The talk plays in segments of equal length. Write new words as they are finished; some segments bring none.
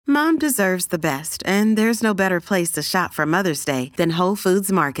Mom deserves the best, and there's no better place to shop for Mother's Day than Whole Foods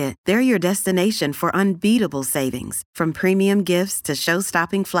Market. They're your destination for unbeatable savings, from premium gifts to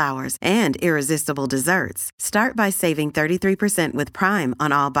show-stopping flowers and irresistible desserts. Start by saving 33% with Prime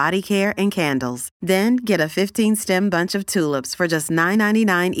on all body care and candles. Then get a 15-stem bunch of tulips for just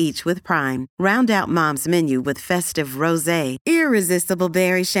 $9.99 each with Prime. Round out Mom's menu with festive rosé, irresistible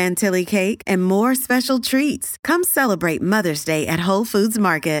berry chantilly cake, and more special treats. Come celebrate Mother's Day at Whole Foods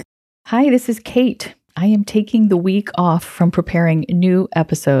Market. Hi, this is Kate. I am taking the week off from preparing new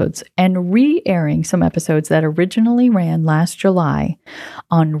episodes and re-airing some episodes that originally ran last July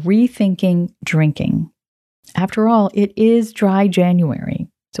on rethinking drinking. After all, it is dry January.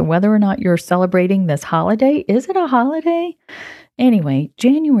 So whether or not you're celebrating this holiday, is it a holiday? Anyway,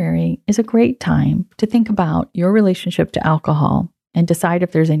 January is a great time to think about your relationship to alcohol and decide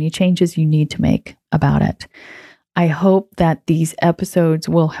if there's any changes you need to make about it. I hope that these episodes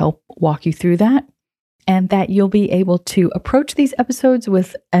will help walk you through that and that you'll be able to approach these episodes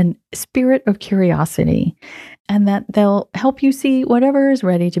with a spirit of curiosity and that they'll help you see whatever is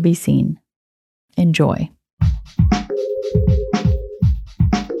ready to be seen. Enjoy.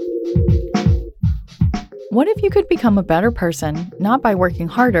 What if you could become a better person, not by working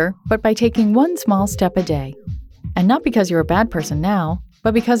harder, but by taking one small step a day? And not because you're a bad person now,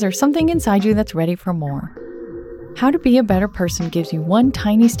 but because there's something inside you that's ready for more. How to Be a Better Person gives you one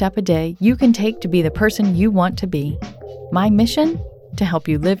tiny step a day you can take to be the person you want to be. My mission? To help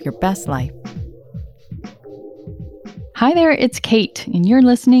you live your best life. Hi there, it's Kate, and you're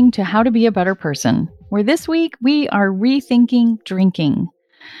listening to How to Be a Better Person, where this week we are rethinking drinking.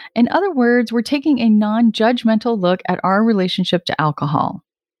 In other words, we're taking a non-judgmental look at our relationship to alcohol.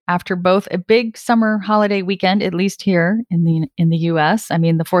 After both a big summer holiday weekend, at least here in the US, I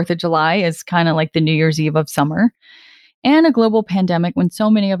mean, the 4th of July is kind of like the New Year's Eve of summer, and a global pandemic when so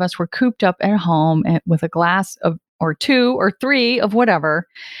many of us were cooped up at home with a glass of or two or three of whatever,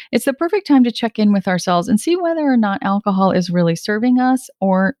 it's the perfect time to check in with ourselves and see whether or not alcohol is really serving us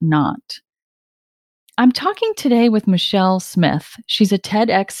or not. I'm talking today with Michelle Smith. She's a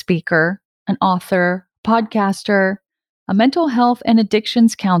TEDx speaker, an author, podcaster, a mental health and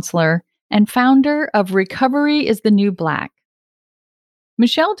addictions counselor, and founder of Recovery is the New Black.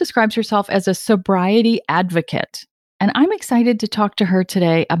 Michelle describes herself as a sobriety advocate, and I'm excited to talk to her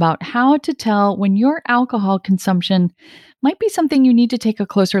today about how to tell when your alcohol consumption might be something you need to take a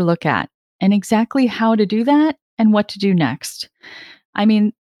closer look at, and exactly how to do that and what to do next. I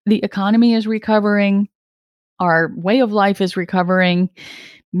mean, the economy is recovering, our way of life is recovering.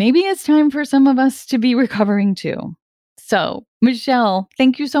 Maybe it's time for some of us to be recovering too. So, Michelle,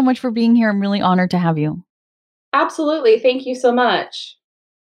 thank you so much for being here. I'm really honored to have you. Absolutely. Thank you so much.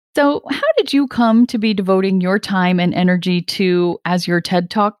 So, how did you come to be devoting your time and energy to, as your TED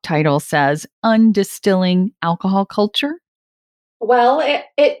Talk title says, undistilling alcohol culture? Well,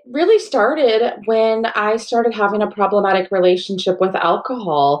 it really started when I started having a problematic relationship with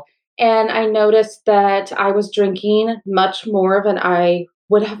alcohol. And I noticed that I was drinking much more than I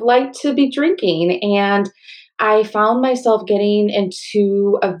would have liked to be drinking. And I found myself getting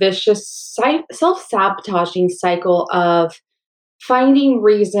into a vicious self sabotaging cycle of finding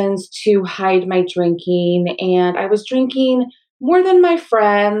reasons to hide my drinking. And I was drinking more than my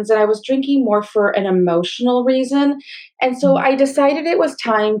friends, and I was drinking more for an emotional reason. And so I decided it was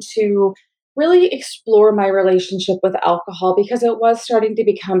time to really explore my relationship with alcohol because it was starting to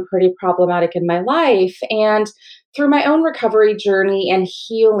become pretty problematic in my life. And through my own recovery journey and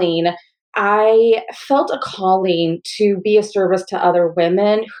healing, I felt a calling to be a service to other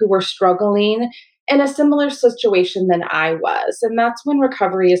women who were struggling in a similar situation than I was. And that's when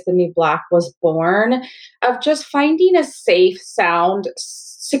Recovery is the New Black was born, of just finding a safe, sound,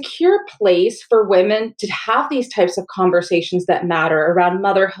 secure place for women to have these types of conversations that matter around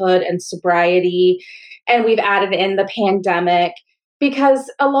motherhood and sobriety. And we've added in the pandemic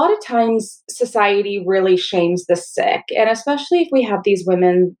because a lot of times society really shames the sick. And especially if we have these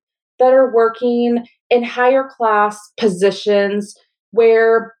women that are working in higher class positions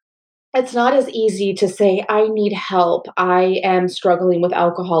where it's not as easy to say, I need help. I am struggling with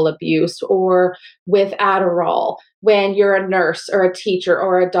alcohol abuse or with Adderall when you're a nurse or a teacher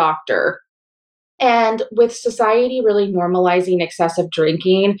or a doctor. And with society really normalizing excessive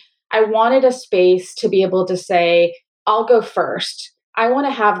drinking, I wanted a space to be able to say, I'll go first. I want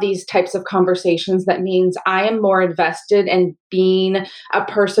to have these types of conversations that means I am more invested in being a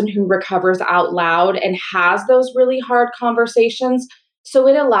person who recovers out loud and has those really hard conversations. So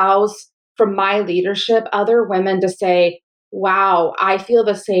it allows, from my leadership, other women to say, wow, I feel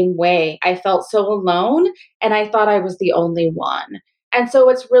the same way. I felt so alone and I thought I was the only one. And so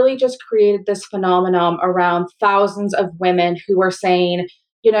it's really just created this phenomenon around thousands of women who are saying,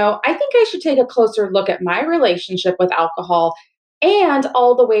 I think I should take a closer look at my relationship with alcohol. And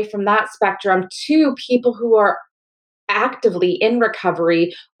all the way from that spectrum to people who are actively in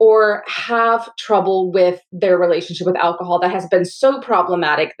recovery or have trouble with their relationship with alcohol that has been so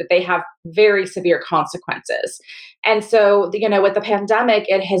problematic that they have very severe consequences. And so, with the pandemic,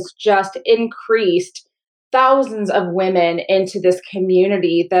 it has just increased thousands of women into this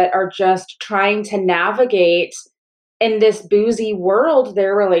community that are just trying to navigate in this boozy world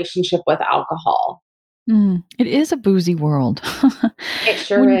their relationship with alcohol. It is a boozy world. It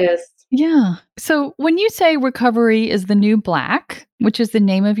sure when is. Yeah. So when you say recovery is the new black, which is the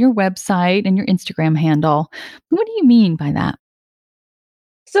name of your website and your Instagram handle, what do you mean by that?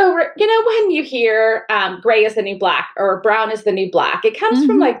 So, when you hear gray is the new black or brown is the new black, it comes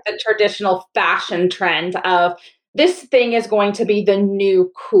from Hmm. like the traditional fashion trend of this thing is going to be the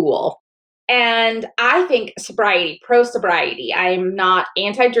new cool. And I think sobriety, pro sobriety, I'm not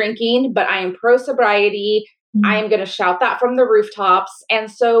anti drinking, but I am pro sobriety. I Mm. am going to shout that from the rooftops.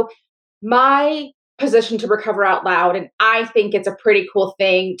 And so, my position to recover out loud, and I think it's a pretty cool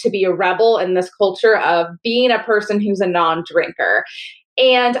thing to be a rebel in this culture of being a person who's a non drinker.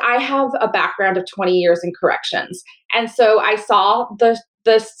 And I have a background of 20 years in corrections. And so I saw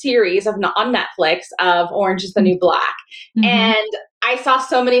the series on Netflix of Orange is the New Black. Mm-hmm. And I saw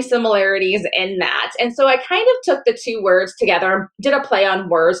so many similarities in that. And so I kind of took the two words together, did a play on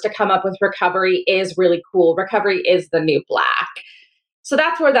words to come up with recovery is really cool. Recovery is the new black. So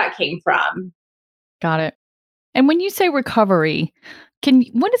that's where that came from. Got it. And when you say recovery,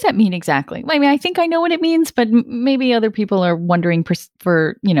 what does that mean exactly? I mean, I think I know what it means, but maybe other people are wondering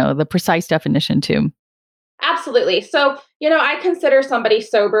for the precise definition too. Absolutely. So, I consider somebody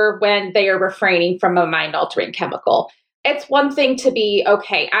sober when they are refraining from a mind altering chemical. It's one thing to be,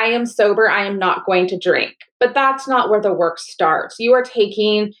 okay, I am sober, I am not going to drink, but that's not where the work starts. You are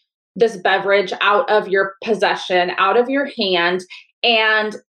taking this beverage out of your possession, out of your hand,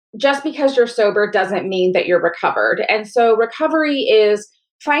 and just because you're sober doesn't mean that you're recovered. And so, recovery is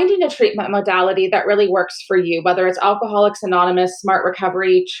finding a treatment modality that really works for you, whether it's Alcoholics Anonymous, Smart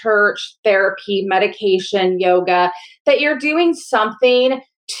Recovery, church, therapy, medication, yoga, that you're doing something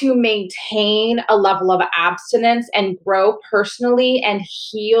to maintain a level of abstinence and grow personally and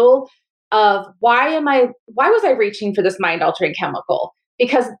heal of why was I reaching for this mind altering chemical?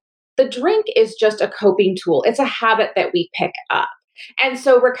 Because the drink is just a coping tool. It's a habit that we pick up. And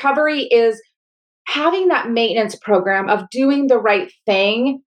so recovery is having that maintenance program of doing the right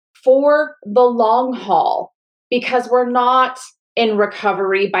thing for the long haul because we're not in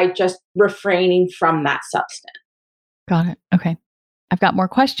recovery by just refraining from that substance. Got it. Okay. I've got more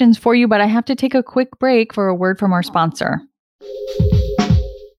questions for you, but I have to take a quick break for a word from our sponsor.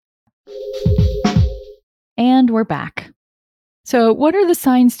 And we're back. So, what are the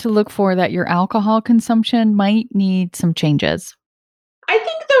signs to look for that your alcohol consumption might need some changes? I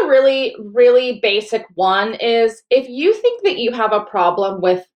think the really, really basic one is if you think that you have a problem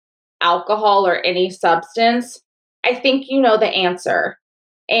with alcohol or any substance, I think you know the answer.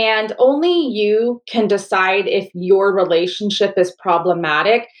 And only you can decide if your relationship is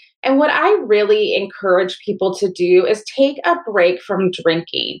problematic. And what I really encourage people to do is take a break from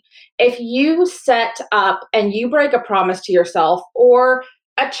drinking. If you set up and you break a promise to yourself or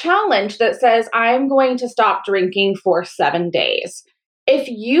a challenge that says, I'm going to stop drinking for 7 days, if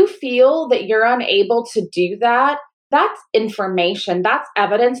you feel that you're unable to do that, that's information, that's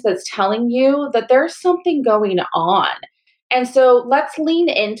evidence that's telling you that there's something going on. And so let's lean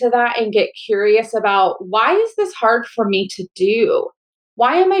into that and get curious about why is this hard for me to do?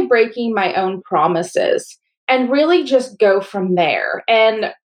 Why am I breaking my own promises? And really just go from there.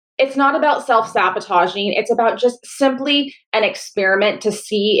 And it's not about self sabotaging, it's about just simply an experiment to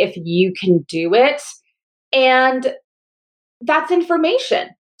see if you can do it. And that's information.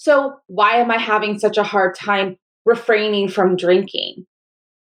 So, why am I having such a hard time refraining from drinking?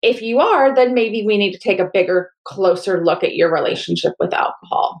 If you are, then maybe we need to take a bigger, closer look at your relationship with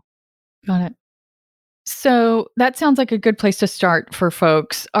alcohol. Got it. So, that sounds like a good place to start for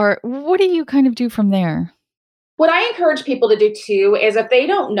folks. Or what do you kind of do from there? What I encourage people to do too is if they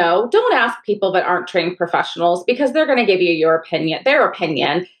don't know, don't ask people that aren't trained professionals because they're going to give you their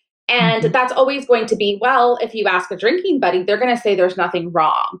opinion. And Mhm. that's always going to be, well, if you ask a drinking buddy, they're going to say there's nothing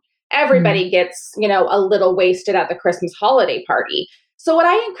wrong. Mm. Everybody gets, a little wasted at the Christmas holiday party. So what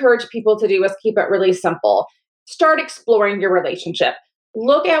I encourage people to do is keep it really simple. Start exploring your relationship.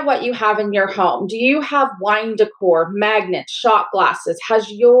 Look at what you have in your home. Do you have wine decor, magnets, shot glasses?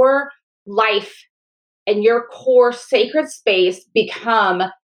 Has your life and your core sacred space become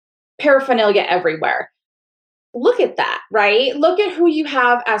paraphernalia everywhere. Look at that, right? Look at who you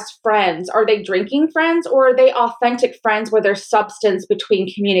have as friends. Are they drinking friends, or are they authentic friends where there's substance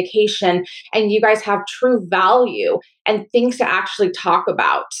between communication and you guys have true value and things to actually talk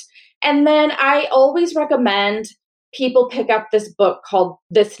about? And then I always recommend people pick up this book called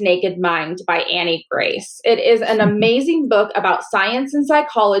This Naked Mind by Annie Grace. It is an amazing book about science and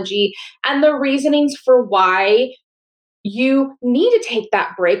psychology and the reasonings for why you need to take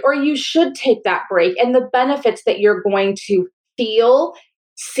that break, or you should take that break, and the benefits that you're going to feel,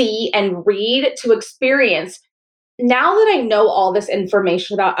 see, and read to experience. Now that I know all this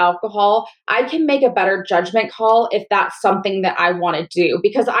information about alcohol, I can make a better judgment call if that's something that I want to do,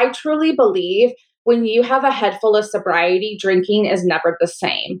 because I truly believe when you have a head full of sobriety, drinking is never the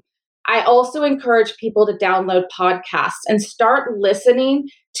same. I also encourage people to download podcasts and start listening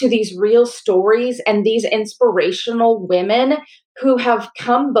to these real stories and these inspirational women who have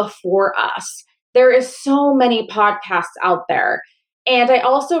come before us. There is so many podcasts out there. And I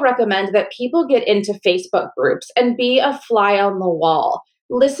also recommend that people get into Facebook groups and be a fly on the wall.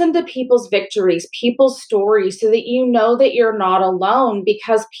 Listen to people's victories, people's stories, so that you know that you're not alone,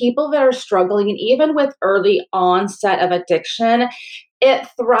 because people that are struggling, even with early onset of addiction, it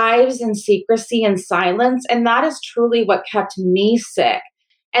thrives in secrecy and silence. And that is truly what kept me sick.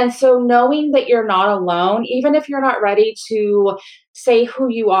 And so, knowing that you're not alone, even if you're not ready to say who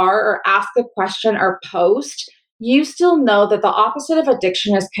you are or ask a question or post, you still know that the opposite of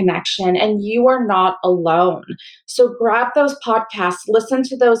addiction is connection, and you are not alone. So, grab those podcasts, listen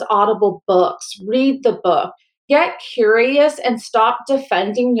to those audible books, read the book. Get curious and stop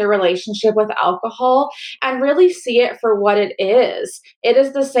defending your relationship with alcohol, and really see it for what it is. It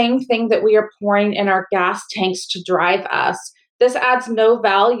is the same thing that we are pouring in our gas tanks to drive us. This adds no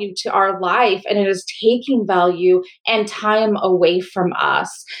value to our life, and it is taking value and time away from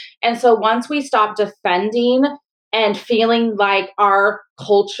us. And so once we stop defending and feeling like our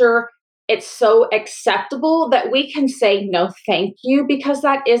culture, it's so acceptable that we can say no thank you, because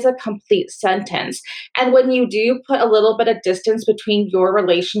that is a complete sentence. And when you do put a little bit of distance between your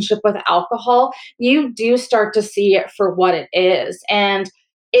relationship with alcohol, you do start to see it for what it is. And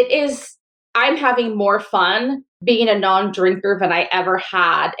it is, I'm having more fun being a non-drinker than I ever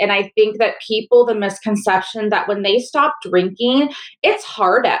had. And I think that people, the misconception that when they stop drinking, it's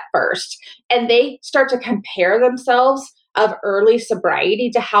hard at first, and they start to compare themselves of early sobriety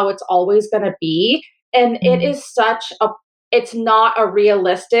to how it's always going to be. And it is it's not a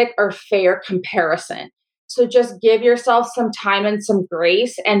realistic or fair comparison. So just give yourself some time and some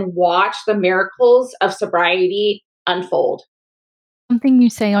grace and watch the miracles of sobriety unfold. Something you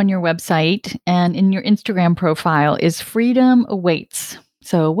say on your website and in your Instagram profile is freedom awaits.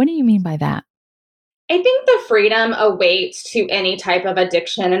 So, what do you mean by that? I think the freedom awaits to any type of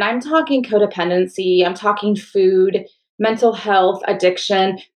addiction. And I'm talking codependency, I'm talking food, mental health,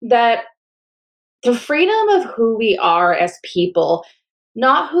 addiction, that the freedom of who we are as people,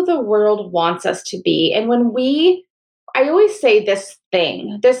 not who the world wants us to be. And I always say this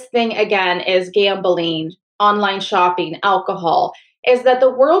thing again is gambling, online shopping, alcohol, is that the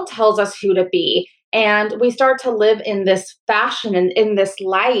world tells us who to be. And we start to live in this fashion and in this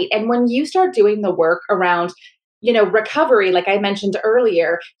light. And when you start doing the work around, recovery, like I mentioned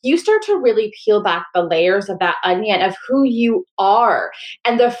earlier, you start to really peel back the layers of that onion of who you are,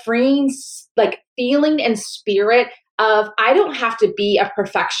 and the freeing, like, feeling and spirit of, I don't have to be a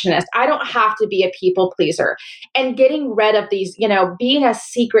perfectionist. I don't have to be a people pleaser. And getting rid of these, being a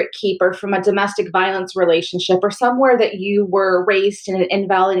secret keeper from a domestic violence relationship or somewhere that you were raised in an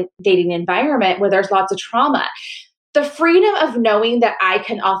invalidating environment where there's lots of trauma. The freedom of knowing that I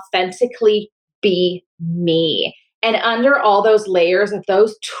can authentically be me. And under all those layers of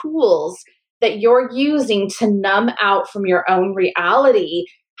those tools that you're using to numb out from your own reality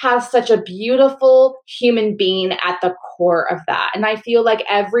has such a beautiful human being at the core of that. And I feel like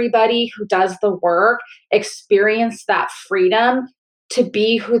everybody who does the work experience that freedom to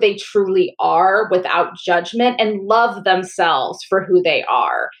be who they truly are without judgment and love themselves for who they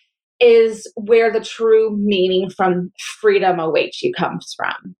are, is where the true meaning from freedom awaits you comes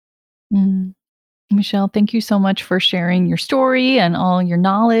from. Mm. Michelle, thank you so much for sharing your story and all your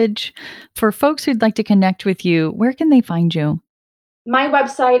knowledge. For folks who'd like to connect with you, where can they find you? My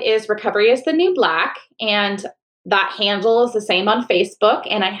website is Recovery is the New Black, and that handle is the same on Facebook.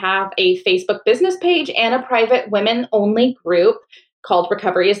 And I have a Facebook business page and a private women only group called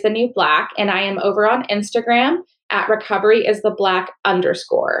Recovery is the New Black. And I am over on Instagram at Recovery is the Black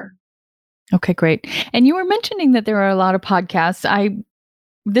 _. Okay, great. And you were mentioning that there are a lot of podcasts. I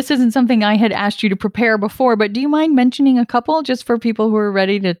this isn't something I had asked you to prepare before, but do you mind mentioning a couple just for people who are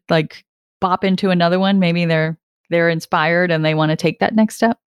ready to like bop into another one? Maybe they're inspired and they want to take that next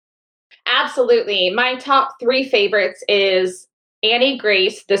step. Absolutely. My top 3 favorites is Annie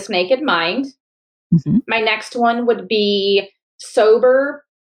Grace, This Naked Mind. Mm-hmm. My next one would be Sober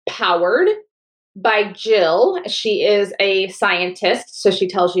Powered by Jill. She is a scientist, so she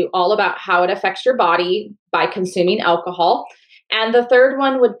tells you all about how it affects your body by consuming alcohol. And the third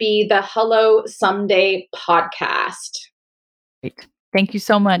one would be the Hello Someday podcast. Great. Thank you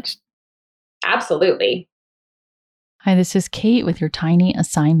so much. Absolutely. Hi, this is Kate with your tiny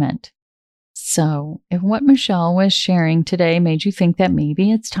assignment. So, if what Michelle was sharing today made you think that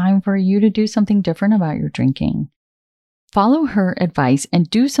maybe it's time for you to do something different about your drinking, follow her advice and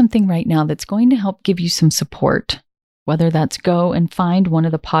do something right now that's going to help give you some support. Whether that's go and find one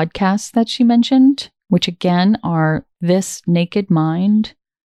of the podcasts that she mentioned, which again are This Naked Mind,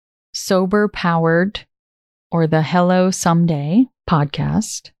 Sober Powered, or the Hello Someday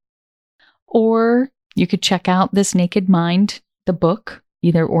podcast. Or you could check out This Naked Mind, the book,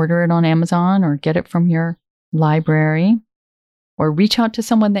 either order it on Amazon or get it from your library, or reach out to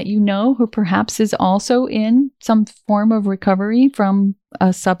someone that you know who perhaps is also in some form of recovery from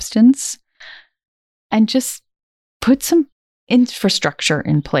a substance, and just put some infrastructure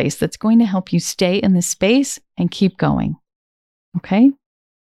in place that's going to help you stay in this space and keep going. Okay?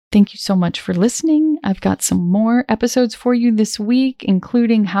 Thank you so much for listening. I've got some more episodes for you this week,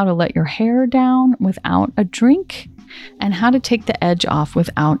 including how to let your hair down without a drink and how to take the edge off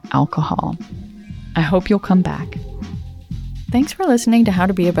without alcohol. I hope you'll come back. Thanks for listening to How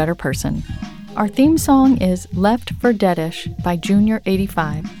to Be a Better Person. Our theme song is Left for Deadish by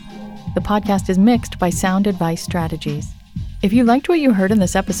Junior85. The podcast is mixed by Sound Advice Strategies. If you liked what you heard in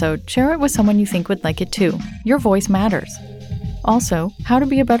this episode, share it with someone you think would like it too. Your voice matters. Also, How to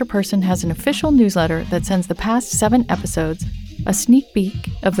Be a Better Person has an official newsletter that sends the past 7 episodes, a sneak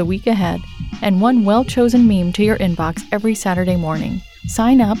peek of the week ahead, and one well-chosen meme to your inbox every Saturday morning.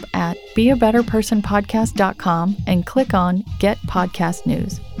 Sign up at beabetterpersonpodcast.com and click on Get Podcast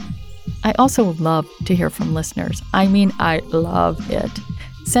News. I also love to hear from listeners. I mean, I love it.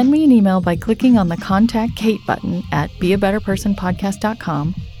 Send me an email by clicking on the Contact Kate button at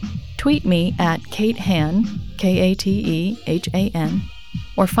beabetterpersonpodcast.com. Tweet me at Kate Han, Katehan,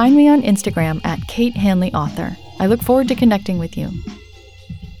 or find me on Instagram at Kate Hanley Author. I look forward to connecting with you.